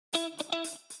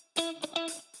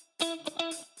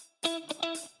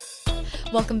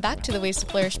Welcome back to the Ways to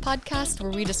Flourish podcast,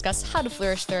 where we discuss how to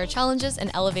flourish through our challenges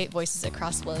and elevate voices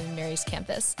across William & Mary's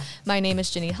campus. My name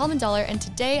is Jenny Helmendaller, and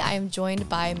today I am joined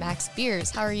by Max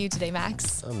Beers. How are you today,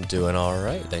 Max? I'm doing all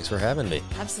right. Thanks for having me.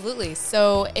 Absolutely.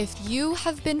 So if you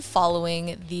have been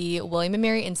following the William &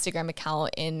 Mary Instagram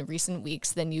account in recent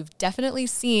weeks, then you've definitely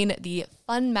seen the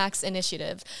Fun Max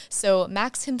initiative. So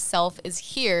Max himself is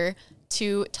here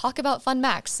to talk about Fun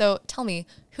Max. So tell me,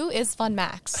 who is Fun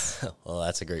Max? Well,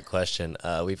 that's a great question.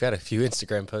 We've got a few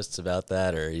Instagram posts about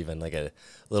that, or even like a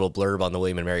little blurb on the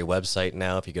William & Mary website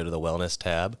now if you go to the Wellness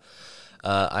tab.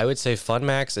 I would say Fun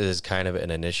Max is kind of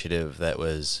an initiative that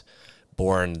was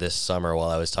born this summer while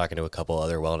I was talking to a couple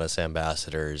other wellness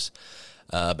ambassadors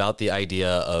about the idea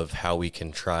of how we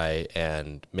can try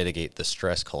and mitigate the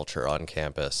stress culture on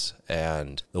campus.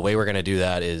 And the way we're going to do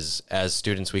that is, as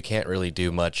students, we can't really do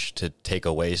much to take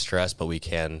away stress, but we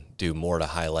can do more to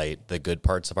highlight the good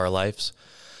parts of our lives.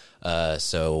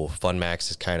 So Fun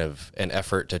Max is kind of an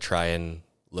effort to try and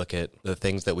look at the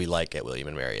things that we like at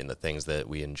William & Mary and the things that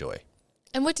we enjoy.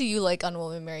 And what do you like on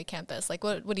William & Mary campus? Like,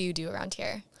 what do you do around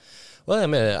here? Well,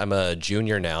 I'm a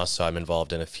junior now, so I'm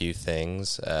involved in a few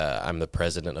things. I'm the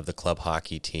president of the club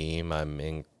hockey team. I'm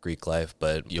in Greek life,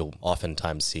 but you'll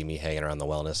oftentimes see me hanging around the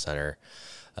wellness center,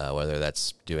 whether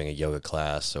that's doing a yoga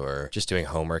class or just doing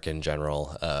homework in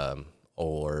general,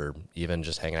 or even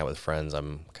just hanging out with friends.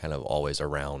 I'm kind of always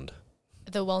around.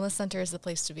 The wellness center is the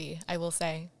place to be, I will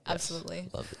say. Yes, absolutely.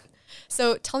 Love it.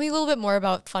 So tell me a little bit more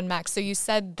about Fun Max. So you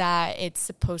said that it's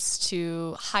supposed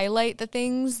to highlight the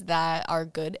things that are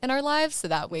good in our lives, so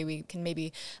that way we can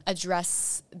maybe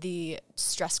address the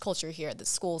stress culture here at the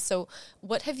school. So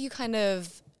what have you kind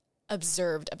of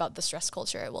observed about the stress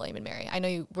culture at William & Mary? I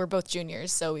know we're both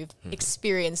juniors, so we've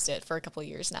experienced it for a couple of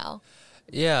years now.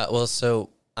 Yeah, well,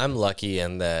 so I'm lucky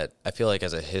in that I feel like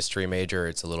as a history major,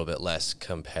 it's a little bit less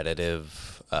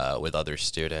competitive with other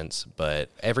students, but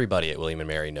everybody at William &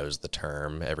 Mary knows the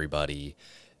term. Everybody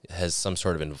has some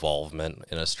sort of involvement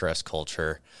in a stress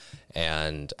culture,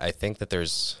 and I think that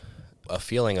there's a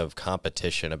feeling of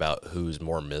competition about who's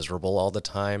more miserable all the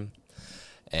time,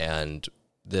 and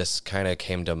this kind of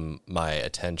came to my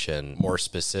attention more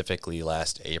specifically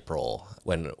last April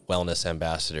when wellness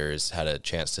ambassadors had a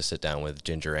chance to sit down with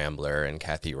Ginger Ambler and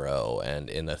Kathy Rowe, and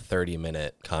in a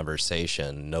 30-minute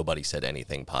conversation, nobody said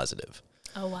anything positive.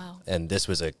 Oh, wow. And this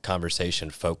was a conversation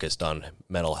focused on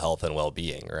mental health and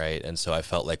well-being, right? And so I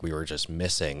felt like we were just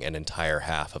missing an entire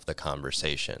half of the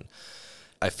conversation.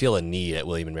 I feel a need at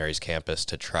William & Mary's campus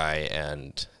to try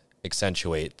and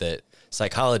accentuate that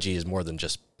psychology is more than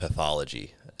just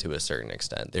pathology to a certain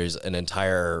extent. There's an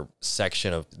entire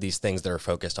section of these things that are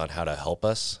focused on how to help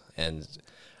us. And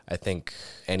I think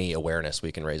any awareness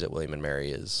we can raise at William &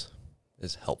 Mary is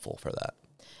helpful for that.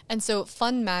 And so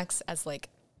Fun Max as like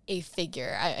a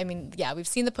figure. I mean, yeah, we've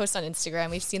seen the post on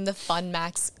Instagram. We've seen the Fun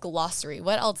Max glossary.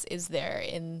 What else is there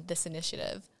in this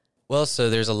initiative? Well, so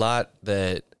there's a lot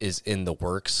that is in the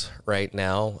works right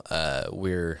now.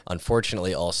 We're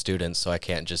unfortunately all students, so I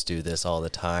can't just do this all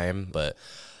the time. But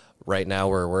right now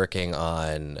we're working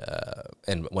on,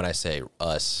 and when I say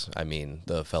us, I mean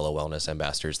the fellow wellness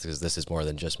ambassadors, because this is more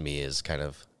than just me as kind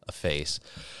of a face.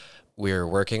 We're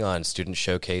working on student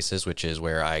showcases, which is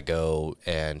where I go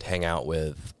and hang out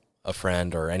with a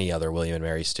friend or any other William &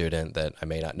 Mary student that I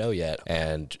may not know yet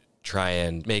and try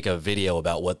and make a video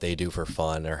about what they do for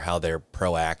fun or how they're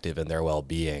proactive in their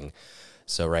well-being.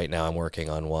 So right now I'm working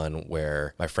on one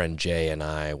where my friend Jay and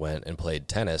I went and played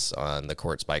tennis on the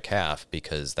courts by CAF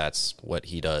because that's what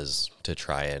he does to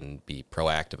try and be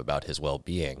proactive about his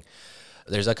well-being.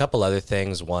 There's a couple other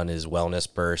things. One is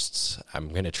wellness bursts. I'm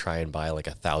going to try and buy like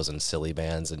 1,000 silly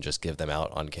bands and just give them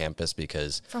out on campus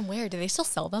because... From where? Do they still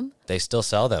sell them? They still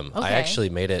sell them. Okay. I actually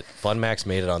made it. Fun Max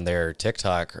made it on their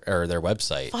TikTok or their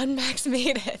website. Fun Max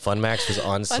made it. Fun Max was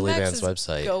on Silly Band's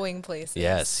website. Going places.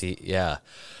 Yes. Yeah.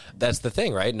 That's the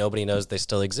thing, right? Nobody knows they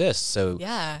still exist. So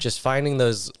yeah, just finding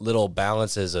those little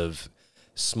balances of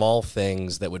small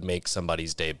things that would make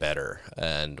somebody's day better.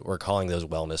 And we're calling those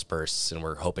wellness bursts, and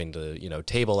we're hoping to,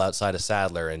 table outside of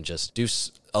Sadler and just do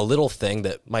a little thing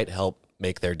that might help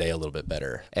make their day a little bit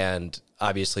better. And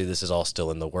obviously this is all still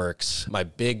in the works. My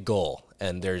big goal,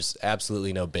 and there's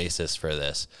absolutely no basis for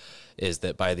this, is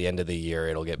that by the end of the year,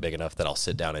 it'll get big enough that I'll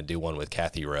sit down and do one with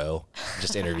Kathy Rowe,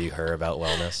 just interview her about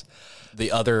wellness.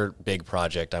 The other big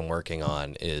project I'm working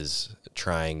on is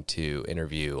trying to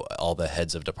interview all the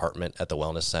heads of department at the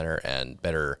Wellness Center and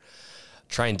better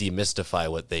try and demystify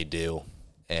what they do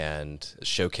and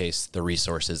showcase the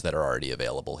resources that are already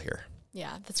available here.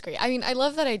 Yeah, that's great. I mean, I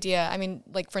love that idea. I mean,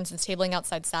 like, for instance, tabling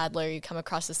outside Sadler, you come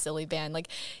across a silly band. Like,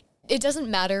 it doesn't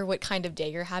matter what kind of day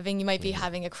you're having. You might be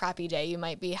having a crappy day. You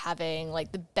might be having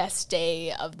like the best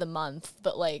day of the month,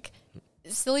 but like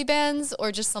Silly Bands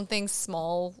or just something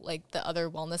small like the other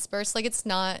wellness bursts, like it's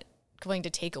not going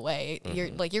to take away.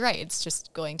 You're right. It's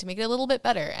just going to make it a little bit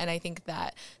better. And I think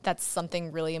that that's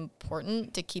something really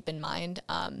important to keep in mind.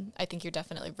 I think you're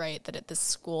definitely right that at this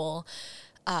school,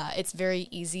 it's very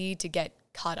easy to get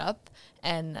caught up.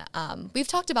 And we've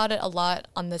talked about it a lot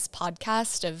on this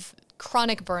podcast of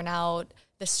chronic burnout,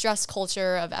 the stress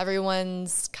culture of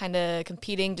everyone's kind of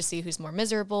competing to see who's more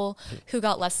miserable, who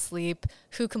got less sleep,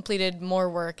 who completed more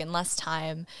work in less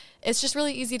time. It's just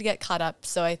really easy to get caught up.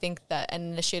 So I think that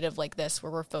an initiative like this,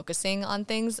 where we're focusing on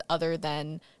things other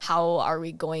than how are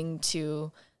we going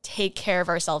to take care of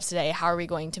ourselves today, how are we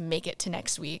going to make it to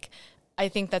next week, I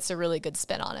think that's a really good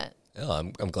spin on it. Oh,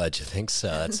 I'm glad you think so.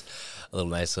 That's a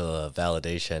little nice little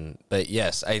validation. But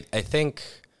yes, I think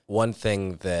one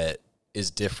thing that is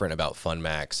different about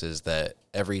FunMax is that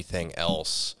everything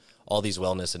else, all these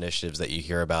wellness initiatives that you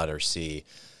hear about or see,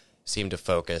 seem to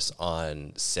focus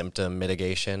on symptom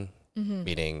mitigation,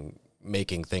 meaning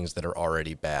making things that are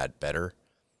already bad better.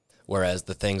 Whereas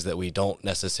the things that we don't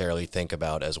necessarily think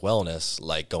about as wellness,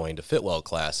 like going to Fitwell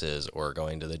classes or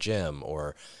going to the gym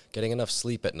or getting enough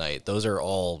sleep at night, those are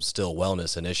all still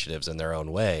wellness initiatives in their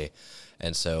own way.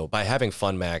 And so by having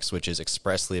FunMax, which is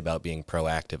expressly about being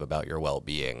proactive about your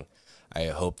well-being, I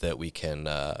hope that we can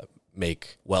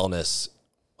make wellness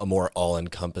a more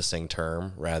all-encompassing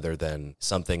term rather than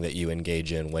something that you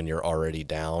engage in when you're already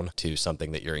down to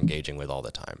something that you're engaging with all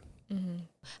the time.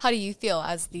 How do you feel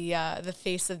as the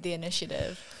face of the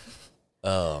initiative?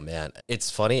 Oh, man. It's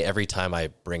funny. Every time I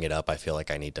bring it up, I feel like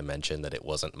I need to mention that it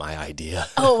wasn't my idea.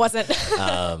 Oh, it wasn't?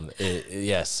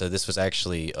 Yes. So this was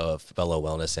actually a fellow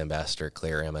wellness ambassador,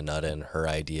 Claire Amanudden, her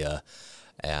idea.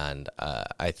 And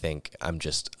I think I'm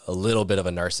just a little bit of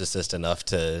a narcissist enough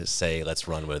to say, let's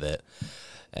run with it.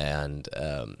 And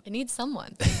it needs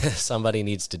someone. Somebody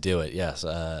needs to do it, yes.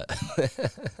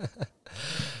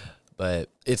 But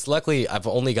it's luckily I've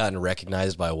only gotten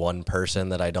recognized by one person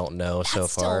that I don't know so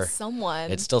far. Still someone.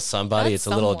 It's still somebody. It's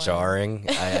a little jarring.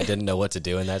 I didn't know what to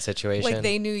do in that situation. Like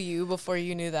they knew you before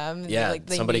you knew them. Yeah,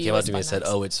 like somebody came up to me and said,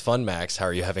 "Oh, it's FunMax. How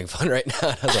are you having fun right now?"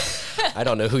 And I was like, "I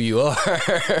don't know who you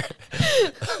are."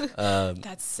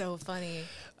 That's so funny.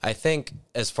 I think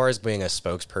as far as being a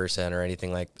spokesperson or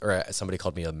anything or somebody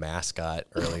called me a mascot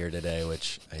earlier today,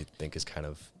 which I think is kind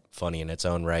of funny in its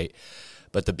own right.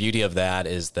 But the beauty of that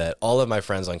is that all of my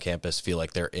friends on campus feel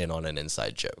like they're in on an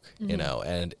inside joke, you know,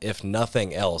 and if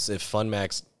nothing else, if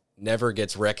FunMax never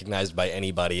gets recognized by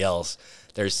anybody else,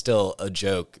 there's still a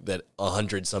joke that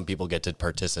 100 some people get to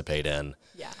participate in,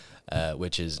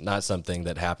 which is not something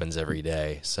that happens every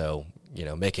day. So, you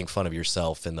know, making fun of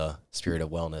yourself in the spirit of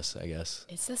wellness, I guess.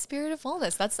 It's the spirit of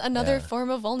wellness. That's another form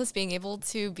of wellness, being able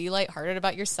to be lighthearted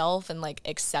about yourself and like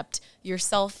accept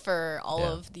yourself for all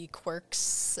of the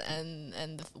quirks and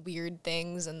the weird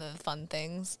things and the fun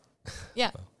things.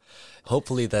 Yeah.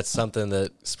 Hopefully that's something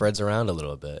that spreads around a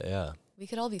little bit. Yeah. We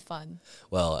could all be fun.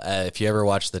 Well, if you ever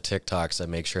watch the TikToks, I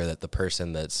make sure that the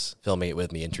person that's filming it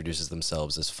with me introduces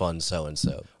themselves as fun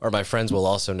so-and-so. Or my friends will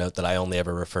also note that I only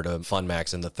ever refer to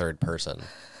FunMax in the third person.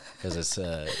 Because it's,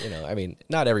 you know, I mean,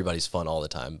 not everybody's fun all the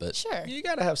time, but sure, you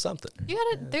got to have something.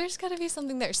 There's got to be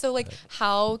something there. So, like,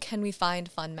 how can we find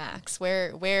FunMax?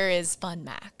 Where is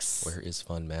FunMax? Where is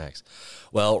FunMax?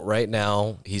 Well, right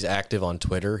now, he's active on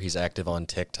Twitter. He's active on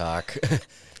TikTok.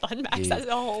 FunMax, that's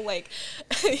a whole, like,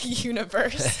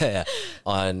 universe.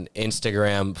 On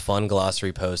Instagram, Fun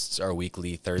Glossary posts are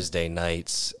weekly Thursday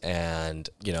nights and,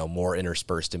 you know, more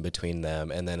interspersed in between them.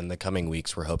 And then in the coming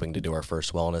weeks, we're hoping to do our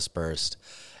first wellness burst.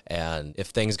 And if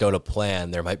things go to plan,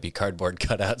 there might be cardboard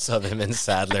cutouts of him in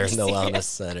Sadler in the Wellness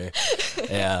Center.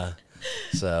 Yeah.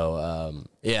 So,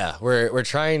 we're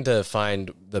trying to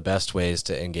find the best ways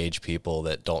to engage people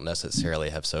that don't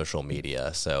necessarily have social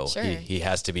media. So he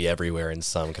has to be everywhere in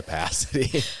some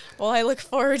capacity. Well, I look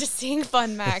forward to seeing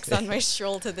FunMax on my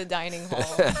stroll to the dining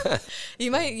hall.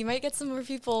 You might get some more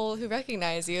people who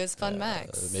recognize you as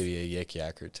FunMax. Maybe a yik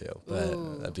yak or two.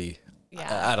 But that'd be,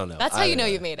 I don't know. That's how you know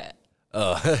you've made it.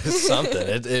 Oh, something.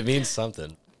 It means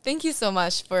something. Thank you so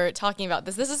much for talking about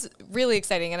this. This is really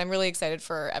exciting, and I'm really excited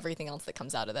for everything else that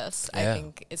comes out of this. Yeah. I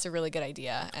think it's a really good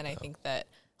idea, and I think that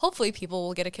hopefully people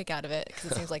will get a kick out of it because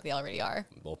it seems like they already are.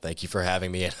 Well, thank you for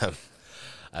having me, and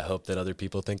I hope that other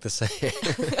people think the same.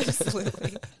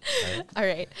 Absolutely. All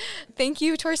right. Thank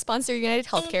you to our sponsor, United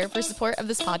Healthcare, for support of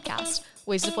this podcast.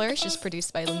 Ways to Flourish is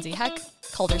produced by Lindsay Heck,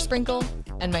 Calder Sprinkle,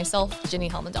 and myself, Ginny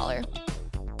Helmendaler.